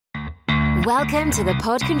Welcome to the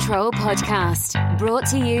Pod Control Podcast, brought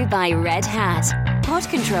to you by Red Hat. Pod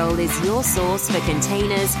Control is your source for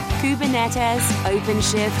containers, Kubernetes,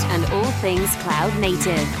 OpenShift, and all things cloud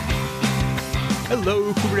native.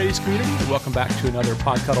 Hello, Kubernetes community, and welcome back to another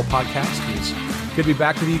PodCuddle podcast. It's good to be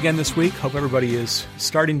back with you again this week. Hope everybody is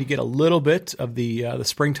starting to get a little bit of the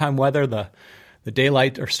springtime weather. The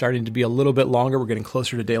daylight are starting to be a little bit longer. We're getting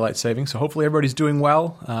closer to daylight saving. So hopefully everybody's doing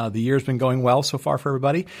well. The year's been going well so far for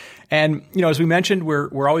everybody. And, as we mentioned,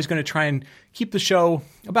 we're always going to try and keep the show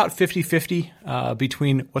about 50-50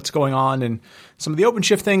 between what's going on and some of the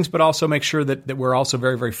OpenShift things, but also make sure that we're also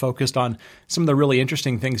very, very focused on some of the really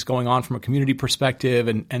interesting things going on from a community perspective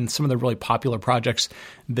and some of the really popular projects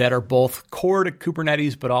that are both core to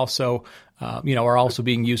Kubernetes, but also are also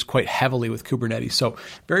being used quite heavily with Kubernetes. So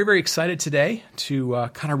very, very excited today to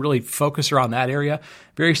kind of really focus around that area.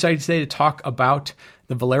 Very excited today to talk about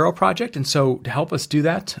the Velero project. And so to help us do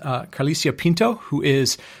that, Carlicia Pinto, who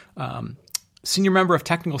is senior member of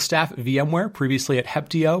technical staff at VMware, previously at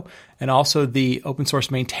Heptio, and also the open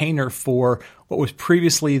source maintainer for what was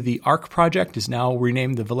previously the Arc project, is now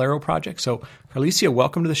renamed the Velero project. So Carlicia,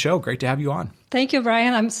 welcome to the show. Great to have you on. Thank you,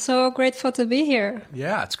 Brian. I'm so grateful to be here.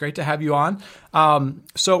 Yeah, it's great to have you on.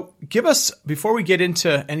 So give us, before we get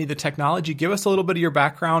into any of the technology, give us a little bit of your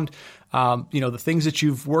background, the things that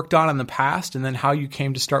you've worked on in the past, and then how you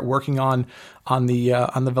came to start working on the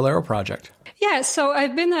Velero project. Yeah, so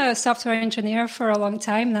I've been a software engineer for a long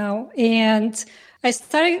time now, and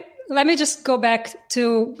let me just go back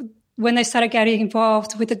to when I started getting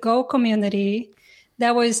involved with the Go community.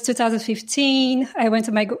 That was 2015. I went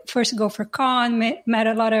to my first GopherCon, met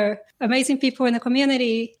a lot of amazing people in the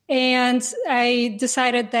community, and I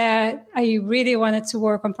decided that I really wanted to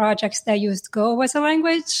work on projects that used Go as a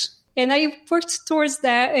language. And I worked towards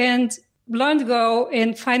that and learned Go,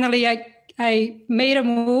 and finally I made a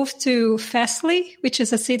move to Fastly, which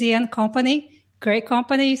is a CDN company, great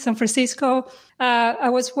company, San Francisco. I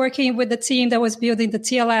was working with the team that was building the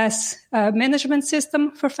TLS management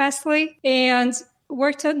system for Fastly, and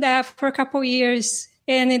worked on that for a couple of years.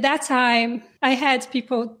 And in that time, I had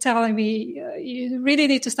people telling me, you really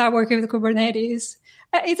need to start working with Kubernetes.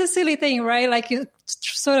 It's a silly thing, right? Like you're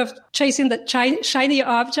sort of chasing the shiny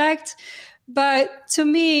object. But to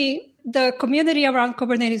me, the community around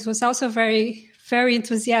Kubernetes was also very, very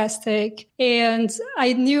enthusiastic. And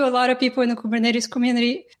I knew a lot of people in the Kubernetes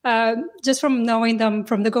community, just from knowing them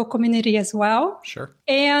from the Go community as well. Sure.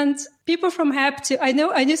 And people from Heptio,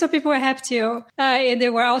 I knew some people at Heptio, and they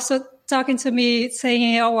were also talking to me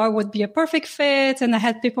saying, oh, I would be a perfect fit. And I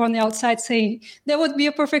had people on the outside saying, that would be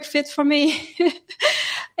a perfect fit for me.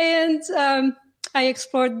 And I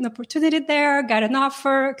explored an opportunity there, got an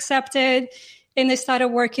offer, accepted. And I started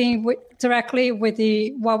working directly with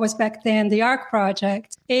what was back then the Arc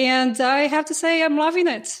project. And I have to say, I'm loving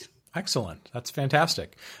it. Excellent. That's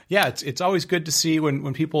fantastic. Yeah, it's always good to see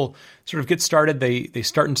when people sort of get started, they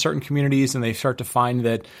start in certain communities and they start to find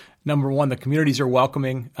that, number one, the communities are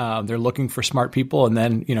welcoming. They're looking for smart people. And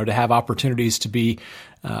then, to have opportunities to be,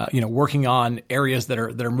 working on areas that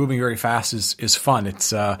are moving very fast is fun.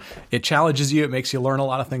 It challenges you. It makes you learn a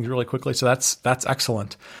lot of things really quickly. So that's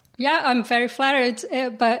excellent. Yeah, I'm very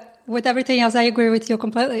flattered, but with everything else, I agree with you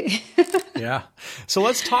completely. Yeah. So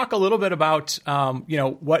let's talk a little bit about,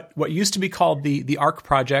 what used to be called the Arc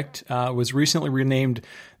project was recently renamed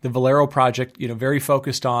the Velero project, very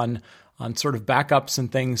focused on sort of backups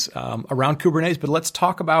and things around Kubernetes. But let's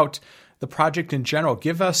talk about the project in general.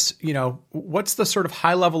 Give us, what's the sort of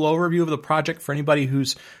high level overview of the project for anybody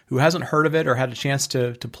who hasn't heard of it or had a chance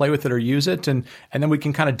to play with it or use it. And then we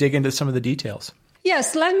can kind of dig into some of the details.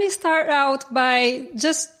 Yes, let me start out by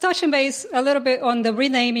just touching base a little bit on the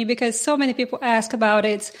renaming because so many people ask about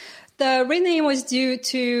it. The rename was due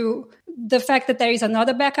to the fact that there is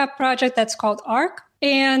another backup project that's called Arc.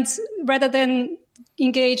 And rather than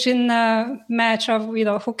engage in a match of,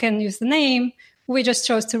 who can use the name, we just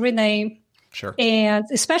chose to rename. Sure. And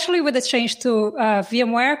especially with the change to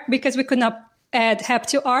VMware, because we could not add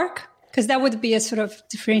Heptio Arc, because that would be a sort of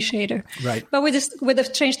differentiator. Right. But with the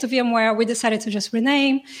change to VMware, we decided to just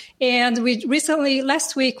rename. And we recently,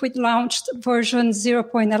 last week, we launched version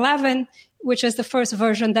 0.11, which is the first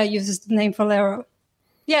version that uses the name Velero.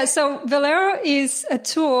 Yeah, so Velero is a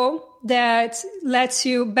tool that lets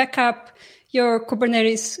you back up your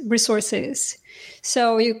Kubernetes resources.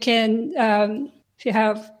 So you can, if you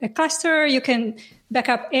have a cluster, you can back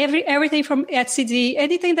up everything from etcd,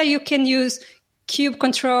 anything that you can use kube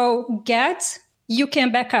control get, you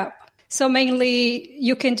can back up. So mainly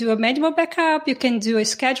you can do a manual backup, you can do a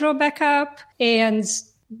schedule backup, and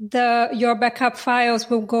your backup files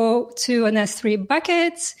will go to an S3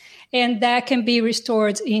 bucket, and that can be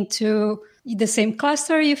restored into the same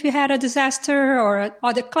cluster if you had a disaster, or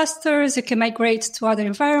other clusters. You can migrate to other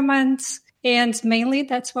environments. And mainly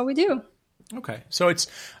that's what we do. Okay. So it's,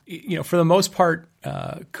 for the most part,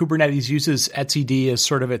 Kubernetes uses etcd as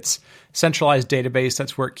sort of its centralized database.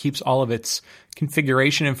 That's where it keeps all of its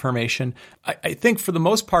configuration information. I think for the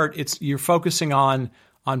most part, you're focusing on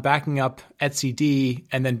backing up etcd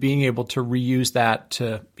and then being able to reuse that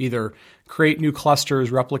to either create new clusters,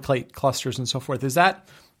 replicate clusters, and so forth. Is that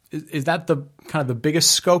the kind of the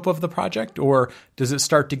biggest scope of the project, or does it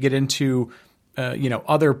start to get into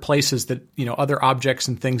other places that, other objects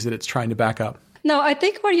and things that it's trying to back up? No, I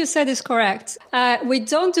think what you said is correct. We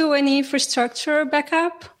don't do any infrastructure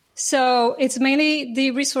backup. So it's mainly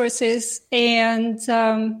the resources and,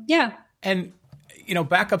 And,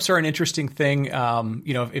 backups are an interesting thing.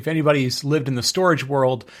 If anybody's lived in the storage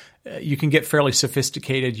world, you can get fairly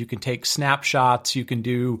sophisticated. You can take snapshots. You can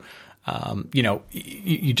do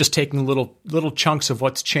you just taking little chunks of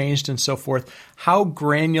what's changed and so forth. How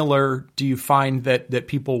granular do you find that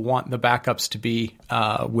people want the backups to be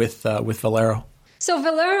with Velero? So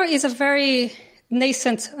Velero is a very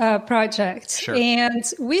nascent project, sure. And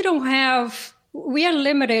we are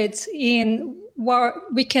limited in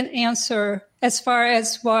what we can answer as far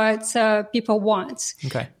as what people want.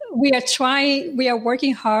 Okay. We are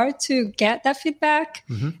working hard to get that feedback,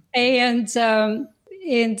 but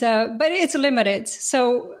it's limited.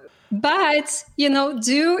 So, but,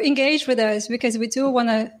 do engage with us, because we do want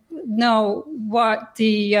to know what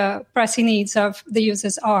the pressing needs of the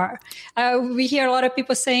users are. We hear a lot of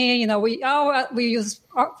people saying, we use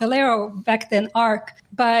Velero, back then Arc,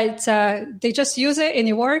 but they just use it and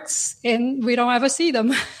it works and we don't ever see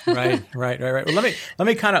them. Right. Well, let me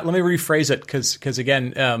rephrase it because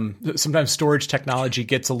again, sometimes storage technology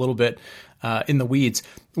gets a little bit in the weeds.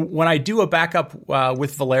 When I do a backup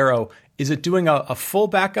with Velero, is it doing a full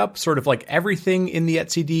backup, sort of like everything in the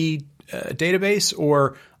etcd database,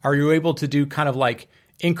 or are you able to do kind of like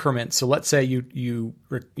increments? So let's say you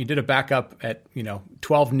did a backup at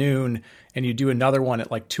 12 noon and you do another one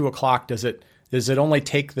at like 2 o'clock. Does it only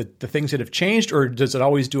take the things that have changed, or does it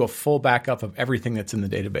always do a full backup of everything that's in the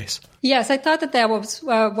database? Yes, I thought that was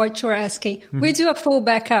what you were asking. Mm-hmm. We do a full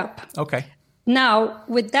backup. Okay. Now,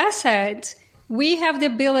 with that said, we have the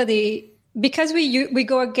ability, because we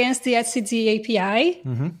go against the etcd API,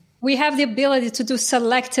 mm-hmm. we have the ability to do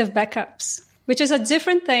selective backups, which is a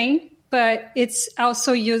different thing, but it's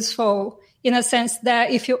also useful in a sense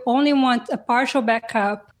that if you only want a partial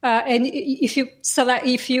backup, and if you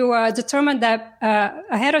determine that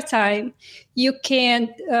ahead of time, you can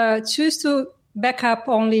choose to back up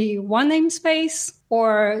only one namespace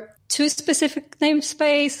or two specific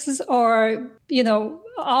namespaces, or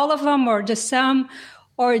all of them, or just some,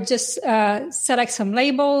 or just select some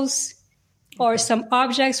labels or some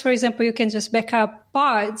objects. For example, you can just back up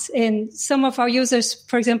pods, and some of our users,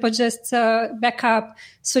 for example, just back up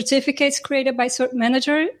certificates created by the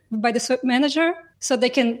cert manager, so they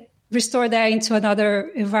can restore that into another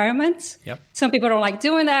environment. Yep. Some people don't like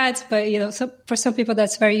doing that, but for some people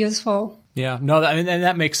that's very useful. Yeah, no, and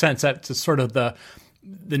that makes sense. That's sort of the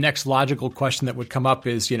next logical question that would come up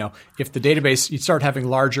is, if the database, you start having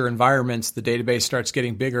larger environments, the database starts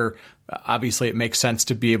getting bigger, obviously it makes sense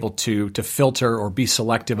to be able to filter or be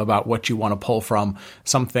selective about what you want to pull from.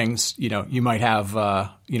 Some things, you might have,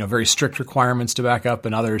 very strict requirements to back up,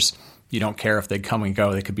 and others, you don't care if they come and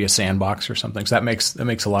go. They could be a sandbox or something. So that makes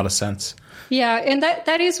a lot of sense. Yeah, and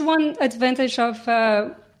that is one advantage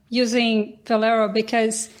of using Velero,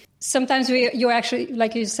 because sometimes you actually,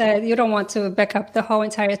 like you said, you don't want to back up the whole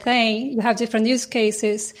entire thing. You have different use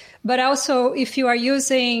cases. But also, if you are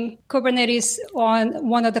using Kubernetes on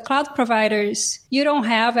one of the cloud providers, you don't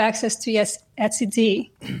have access to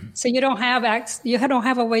etcd. So you don't have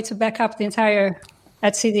a way to back up the entire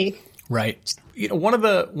etcd. Right. One of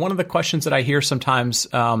the questions that I hear sometimes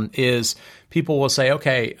is people will say,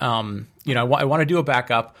 okay, I want to do a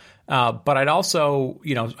backup, but I'd also,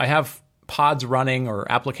 I have pods running or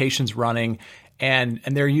applications running, and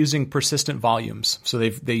they're using persistent volumes. So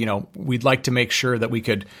we'd like to make sure that we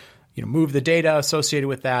could, move the data associated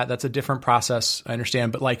with that. That's a different process, I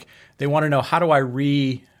understand. But they want to know, how do I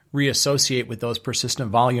reassociate with those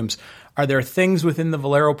persistent volumes? Are there things within the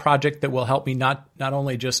Velero project that will help me not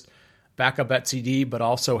only just back up etcd, but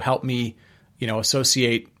also help me,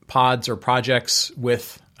 associate pods or projects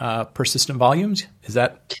with persistent volumes? Is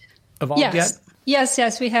that evolved yet?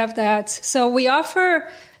 Yes, we have that. So we offer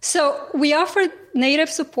native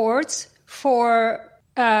support for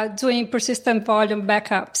doing persistent volume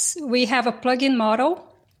backups. We have a plugin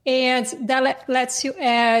model, And that lets you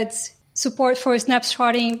add support for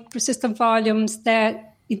snapshotting persistent volumes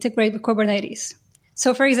that integrate with Kubernetes.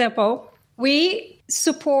 So for example, we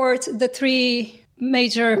support the 3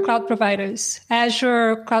 major cloud providers,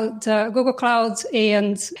 Azure, Google Cloud,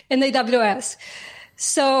 and AWS.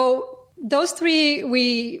 So those 3,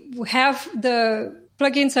 we have the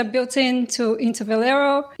plugins are built into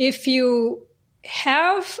Velero. If you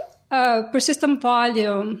have a persistent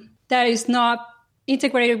volume that is not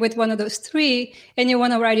integrated with one of those 3 and you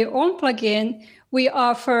want to write your own plugin, we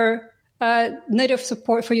offer native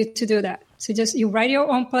support for you to do that. So you write your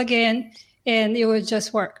own plugin and it will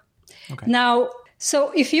just work. Okay. Now,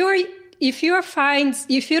 so if you don't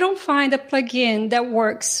find a plugin that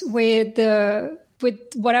works with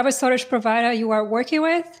whatever storage provider you are working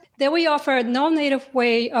with, then we offer a non-native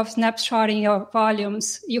way of snapshotting your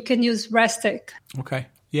volumes. You can use Restic. Okay.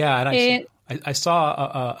 Yeah, and I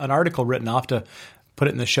saw an article written. I'll have to put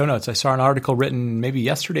it in the show notes. I saw an article written maybe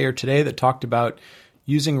yesterday or today that talked about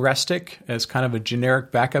using Restic as kind of a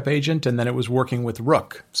generic backup agent, and then it was working with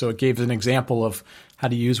Rook. So it gave an example of how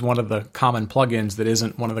to use one of the common plugins that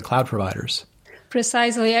isn't one of the cloud providers.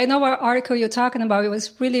 Precisely. I know what article you're talking about. It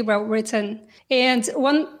was really well written. And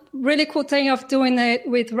one really cool thing of doing it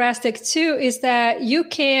with Restic too is that you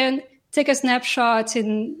can take a snapshot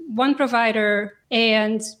in one provider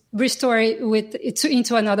and restore it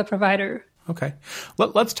into another provider. Okay.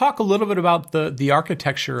 Let's talk a little bit about the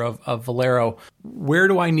architecture of Velero. Where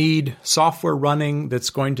do I need software running that's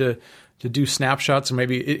going to do snapshots? Or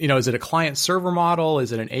maybe, is it a client server model?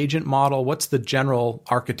 Is it an agent model? What's the general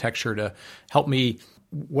architecture to help me?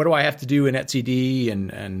 What do I have to do in etcd?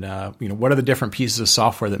 And what are the different pieces of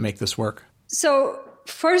software that make this work? So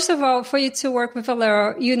first of all, for you to work with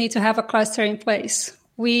Velero, you need to have a cluster in place.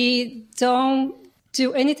 We don't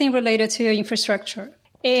do anything related to your infrastructure.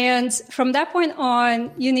 And from that point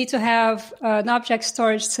on, you need to have an object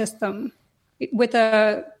storage system with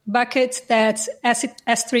a bucket that's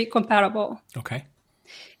S3 compatible. Okay.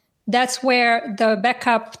 That's where the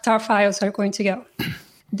backup tar files are going to go.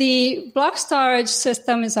 The block storage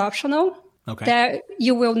system is optional. Okay. That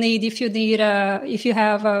you will need if you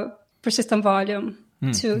have a persistent volume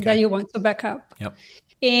that you want to back up. Yep.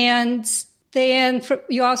 And then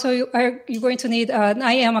you're going to need an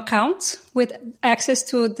IAM account with access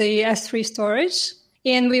to the S3 storage.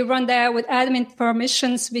 And we run that with admin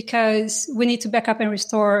permissions because we need to back up and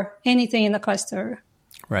restore anything in the cluster.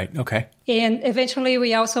 Right. Okay. And eventually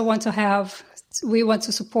we also want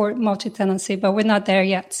to support multi-tenancy, but we're not there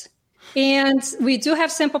yet. And we do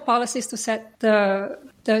have simple policies to set the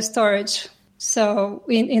storage. So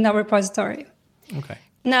in our repository. Okay.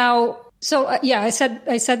 Now, I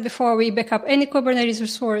said before we back up any Kubernetes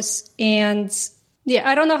resource, and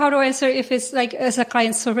I don't know how to answer if it's like as a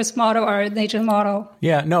client service model or an agent model.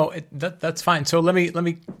 Yeah, no, that's fine. So let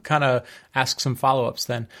me kind of ask some follow-ups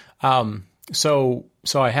then. So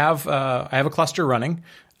I have a cluster running.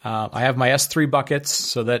 I have my S3 buckets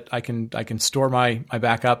so that I can store my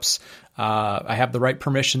backups. I have the right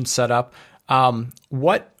permissions set up.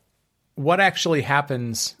 What actually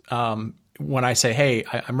happens when I say, hey,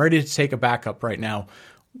 I'm ready to take a backup right now?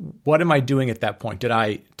 What am I doing at that point? Did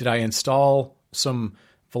I install some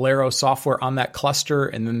Velero software on that cluster,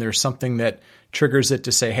 and then there's something that triggers it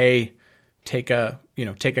to say, hey, take a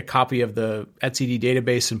copy of the etcd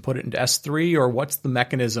database and put it into S3, or what's the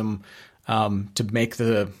mechanism to make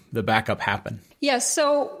the backup happen? Yes.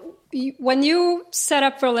 So when you set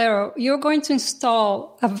up Velero, you're going to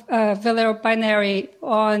install a Velero binary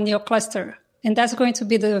on your cluster, and that's going to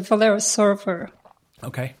be the Velero server.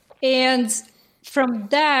 Okay. And from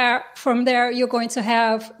there, you're going to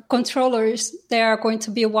have controllers that are going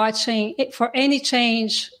to be watching for any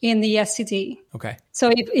change in the etcd. Okay.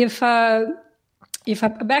 So if a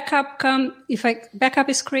backup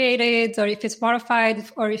is created, or if it's modified,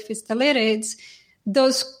 or if it's deleted,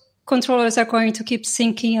 those controllers are going to keep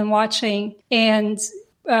syncing and watching and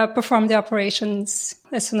perform the operations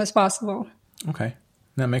as soon as possible. Okay,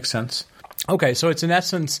 that makes sense. Okay, so it's in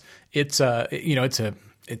essence, it's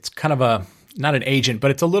kind of a, not an agent,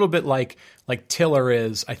 but it's a little bit like Tiller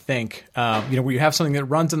is, I think, where you have something that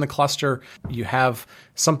runs in the cluster, you have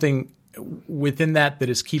something within that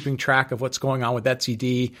is keeping track of what's going on with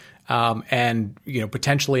etcd, and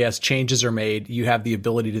potentially as changes are made, you have the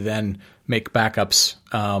ability to then make backups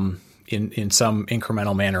in some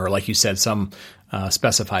incremental manner, or like you said, some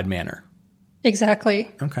specified manner.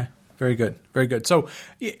 Exactly. Okay. Very good. Very good. So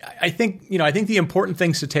I think the important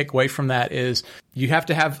things to take away from that is you have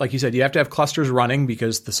to have, like you said, you have to have clusters running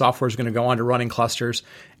because the software is going to go on to running clusters.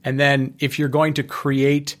 And then if you're going to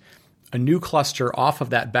create a new cluster off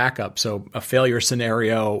of that backup, so a failure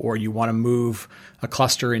scenario, or you want to move a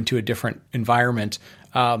cluster into a different environment,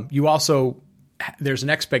 there's an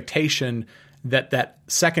expectation that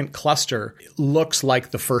second cluster looks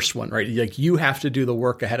like the first one, right? Like you have to do the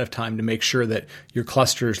work ahead of time to make sure that your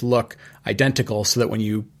clusters look identical, so that when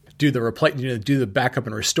you do the backup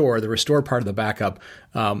and restore, the restore part of the backup,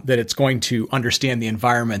 that it's going to understand the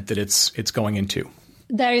environment that it's going into.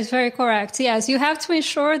 That is very correct. Yes, you have to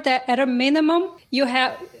ensure that at a minimum,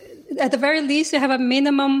 at the very least, you have a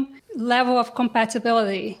minimum level of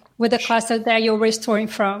compatibility with the cluster that you're restoring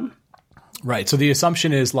from. Right. So the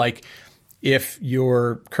assumption is like, if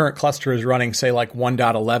your current cluster is running, say, like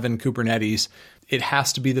 1.11 Kubernetes, it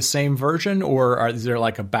has to be the same version, or is there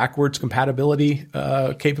like a backwards compatibility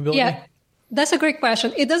capability? Yeah, that's a great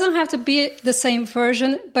question. It doesn't have to be the same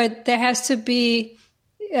version, but there has to be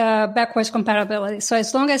backwards compatibility. So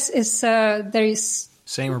as long as there is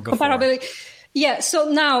same or before compatibility. Yeah. So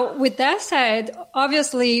now, with that said,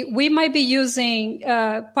 obviously we might be using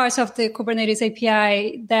parts of the Kubernetes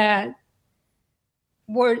API that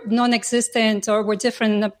were non-existent or were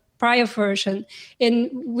different in the prior version.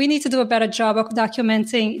 And we need to do a better job of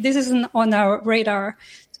documenting. This isn't on our radar.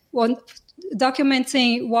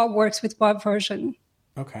 Documenting what works with what version.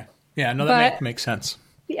 Okay. Yeah, no, that makes sense.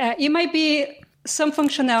 Yeah, it might be some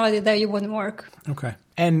functionality that you wouldn't work. Okay.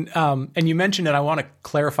 And you mentioned it. I want to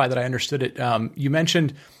clarify that I understood it. You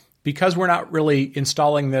mentioned, because we're not really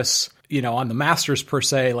installing this, on the masters per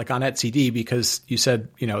se, like on etcd, because you said,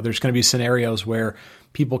 there's going to be scenarios where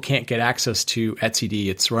people can't get access to etcd.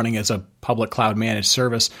 It's running as a public cloud managed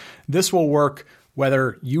service. This will work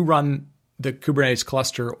whether you run the Kubernetes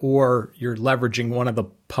cluster or you're leveraging one of the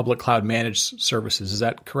public cloud managed services. Is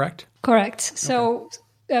that correct? Correct. So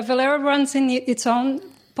Velero runs in its own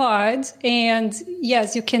pod, and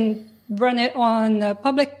yes, you can run it on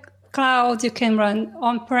public cloud. You can run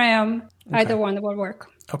on-prem. Okay. Either one will work.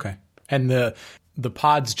 Okay. And the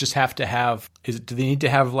pods just have to have, do they need to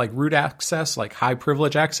have like root access, like high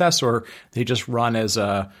privilege access, or they just run as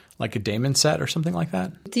like a daemon set or something like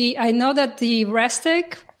that? I know that the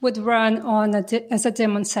Restic would run as a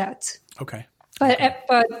daemon set. Okay.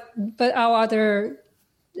 But our other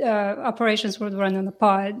operations would run on the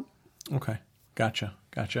pod. Okay. Gotcha.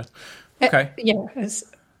 Okay.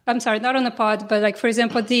 I'm sorry, not on the pod, but like, for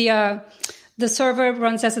example, the server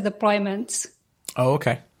runs as a deployment. Oh,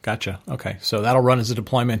 okay. Gotcha. Okay. So that'll run as a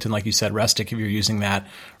deployment. And like you said, Restic, if you're using that,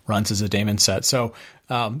 runs as a daemon set. So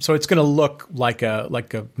it's going to look like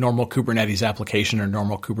a normal Kubernetes application or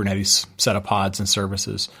normal Kubernetes set of pods and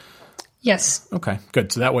services. Yes. Okay,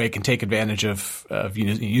 good. So that way it can take advantage of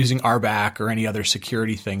using RBAC or any other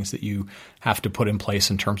security things that you have to put in place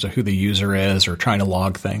in terms of who the user is or trying to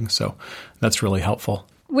log things. So that's really helpful.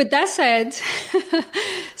 With that said,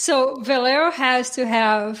 so Velero has to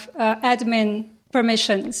have admin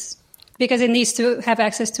permissions because it needs to have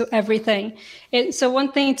access to everything. So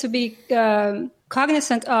one thing to be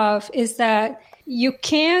cognizant of is that you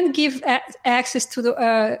can give access to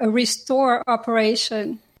a restore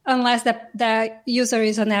operation unless that user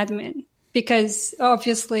is an admin, because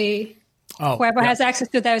obviously whoever has access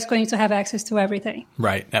to that is going to have access to everything.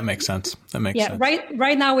 Right. That makes sense. sense.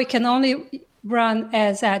 Right now we can only run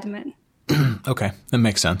as admin. Okay. That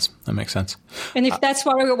makes sense. And if that's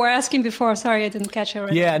what we were asking before, sorry, I didn't catch it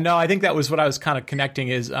right. Yeah, no, I think that was what I was kind of connecting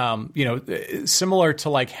is, similar to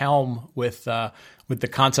like Helm with the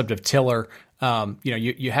concept of Tiller.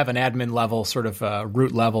 You have an admin level, sort of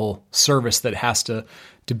root level service that has to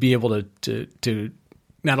be able to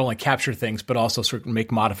not only capture things, but also sort of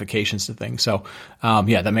make modifications to things. So,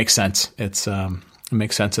 that makes sense. It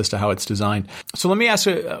makes sense as to how it's designed. So let me ask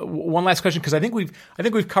one last question, because I think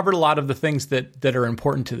we've covered a lot of the things that are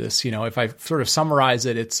important to this. If I sort of summarize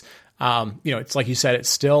it, it's it's like you said, it's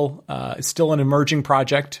still an emerging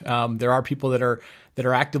project. There are people that are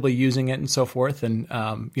actively using it and so forth, and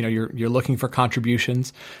you're looking for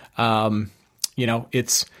contributions. It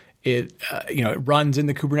runs in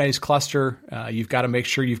the Kubernetes cluster. You've got to make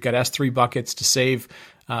sure you've got S3 buckets to save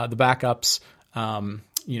the backups.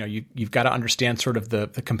 You've got to understand sort of the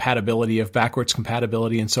compatibility of backwards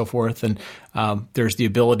compatibility and so forth. And there's the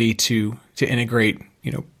ability to integrate,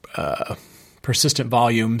 persistent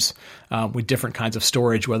volumes with different kinds of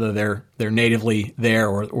storage, whether they're natively there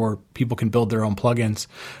or people can build their own plugins.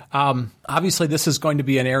 Obviously, this is going to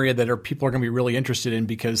be an area that people are going to be really interested in,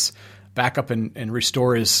 because backup and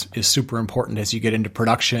restore is super important as you get into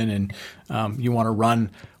production and you want to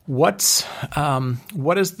run. What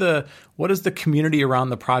does the community around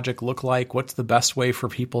the project look like? What's the best way for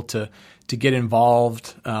people to get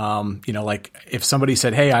involved? Like if somebody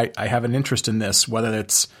said, "Hey, I have an interest in this," whether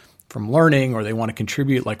it's learning or they want to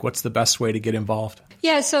contribute, like what's the best way to get involved?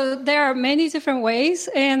 Yeah, so there are many different ways,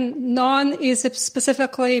 and none is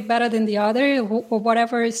specifically better than the other, or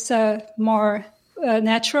whatever is more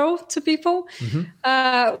natural to people.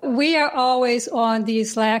 We are always on the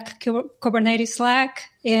Slack, Kubernetes Slack,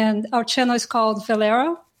 and our channel is called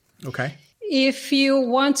Velero. Okay. If you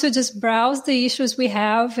want to just browse the issues we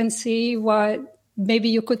have and see what maybe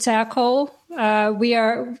you could tackle,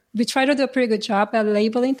 we try to do a pretty good job at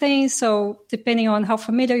labeling things. So depending on how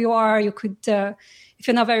familiar you are, you could, if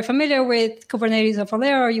you're not very familiar with Kubernetes or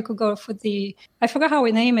Velero, you could go for I forgot how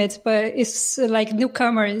we name it, but it's like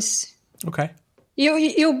newcomers. Okay.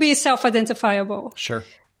 You'll be self-identifiable. Sure.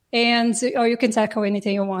 Or you can tackle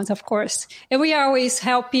anything you want, of course. And we always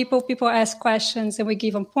help people. People ask questions and we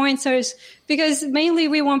give them pointers, because mainly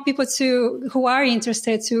we want people who are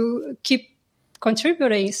interested to keep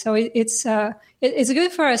contributing. So it's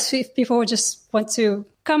good for us if people just want to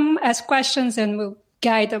come ask questions, and we'll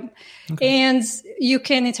guide them. Okay. And you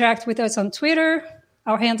can interact with us on Twitter.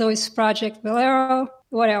 Our handle is Project Velero.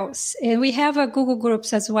 What else? And we have a Google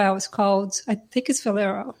Groups as well. It's called, I think it's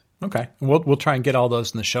Velero. Okay. We'll try and get all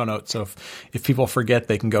those in the show notes. So if people forget,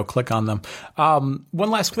 they can go click on them.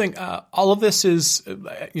 One last thing. All of this is,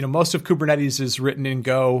 most of Kubernetes is written in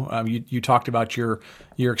Go. You talked about your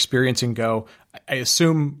experience in Go. I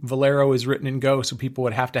assume Velero is written in Go, so people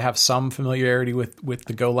would have to have some familiarity with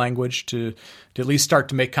the Go language to at least start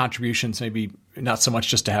to make contributions, maybe not so much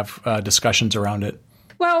just to have discussions around it.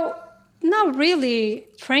 Well, not really,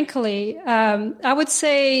 frankly. I would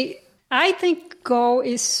say I think Go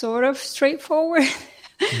is sort of straightforward.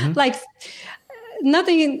 Like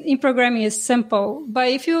nothing in programming is simple. But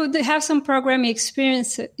if you have some programming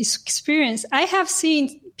experience, I have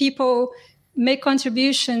seen people make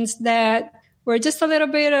contributions that were just a little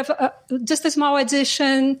bit of just a small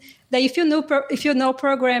addition. That if you know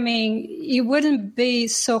programming, it wouldn't be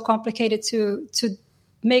so complicated to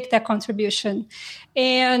make that contribution,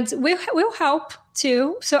 and we'll help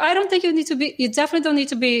too. So I don't think you definitely don't need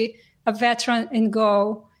to be a veteran in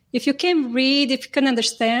Go. If you can read, if you can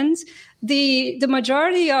understand, the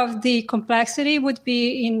majority of the complexity would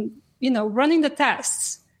be in, running the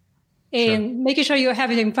tests and making sure you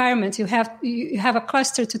have an environment, you have a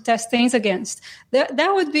cluster to test things against.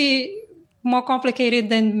 That would be more complicated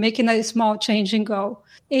than making a small change in Go.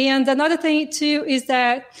 And another thing too is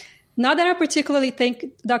that not that I particularly think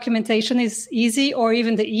documentation is easy or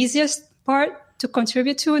even the easiest part to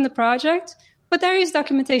contribute to in the project, but there is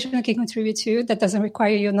documentation you can contribute to that doesn't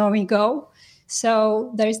require you knowing Go.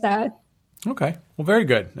 So there's that. Okay. Well, very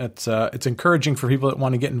good. It's encouraging for people that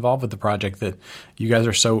want to get involved with the project that you guys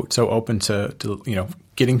are so open to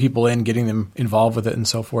getting people in, getting them involved with it and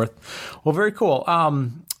so forth. Well, very cool.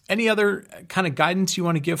 Any other kind of guidance you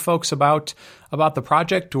want to give folks about the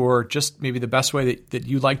project, or just maybe the best way that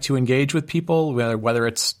you like to engage with people, whether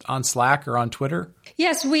it's on Slack or on Twitter?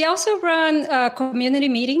 Yes, we also run community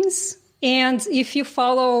meetings. And if you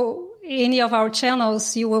follow any of our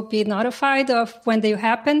channels, you will be notified of when they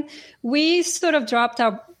happen. We sort of dropped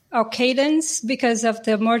our cadence because of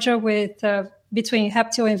the merger between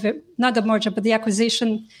Hep2 and not the merger, but the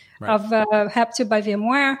acquisition of Hep2 by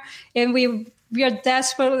VMware. And we are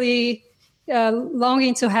desperately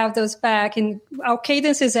longing to have those back. And our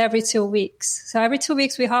cadence is every 2 weeks. So every 2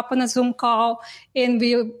 weeks we hop on a Zoom call, and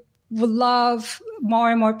we would love more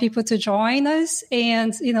and more people to join us.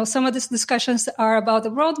 And, some of these discussions are about the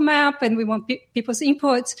roadmap, and we want people's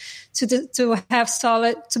input to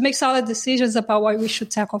make solid decisions about what we should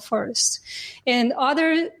tackle first. And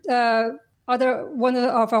one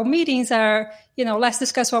of our meetings are, let's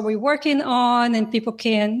discuss what we're working on, and people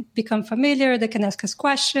can become familiar. They can ask us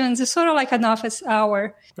questions. It's sort of like an office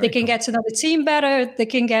hour. They can get to know the team better. They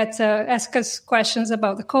can ask us questions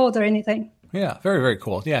about the code or anything. Yeah, very, very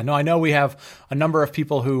cool. Yeah, no, I know we have a number of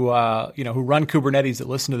people who run Kubernetes that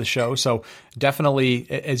listen to the show. So definitely,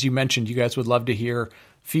 as you mentioned, you guys would love to hear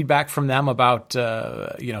feedback from them about,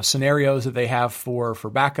 scenarios that they have for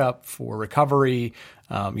backup, for recovery,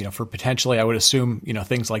 for potentially, I would assume,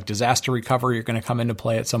 things like disaster recovery are going to come into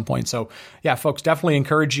play at some point. So yeah, folks, definitely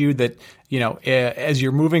encourage you that, as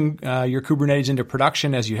you're moving your Kubernetes into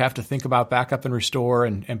production, as you have to think about backup and restore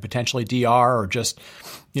and potentially DR or just,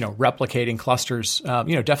 replicating clusters,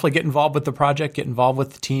 definitely get involved with the project, get involved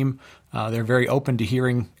with the team. They're very open to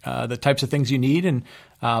hearing the types of things you need. And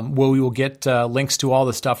we will get links to all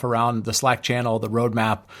the stuff around the Slack channel, the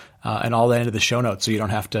roadmap, and all that into the show notes, so you don't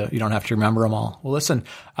have to remember them all. Well, listen,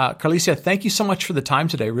 Carlisia, thank you so much for the time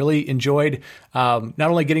today. Really enjoyed not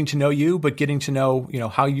only getting to know you, but getting to know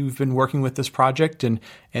how you've been working with this project and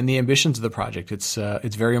the ambitions of the project. It's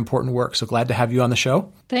very important work. So glad to have you on the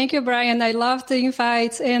show. Thank you, Brian. I love the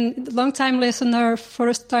invite, and long-time listener,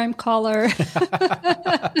 first-time caller.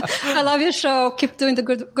 I love your show. Keep doing the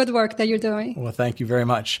good work that you're doing. Well, thank you very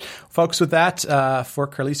much. Folks, with that, for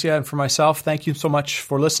Carlisia and for myself, thank you so much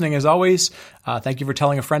for listening as always. Thank you for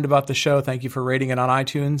telling a friend about the show. Thank you for rating it on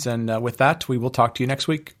iTunes. And with that, we will talk to you next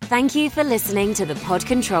week. Thank you for listening to the Pod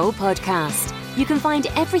Control podcast. You can find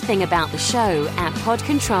everything about the show at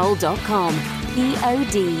podcontrol.com,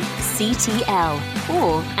 PODCTL,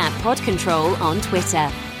 or at podcontrol on Twitter.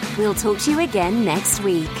 We'll talk to you again next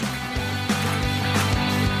week.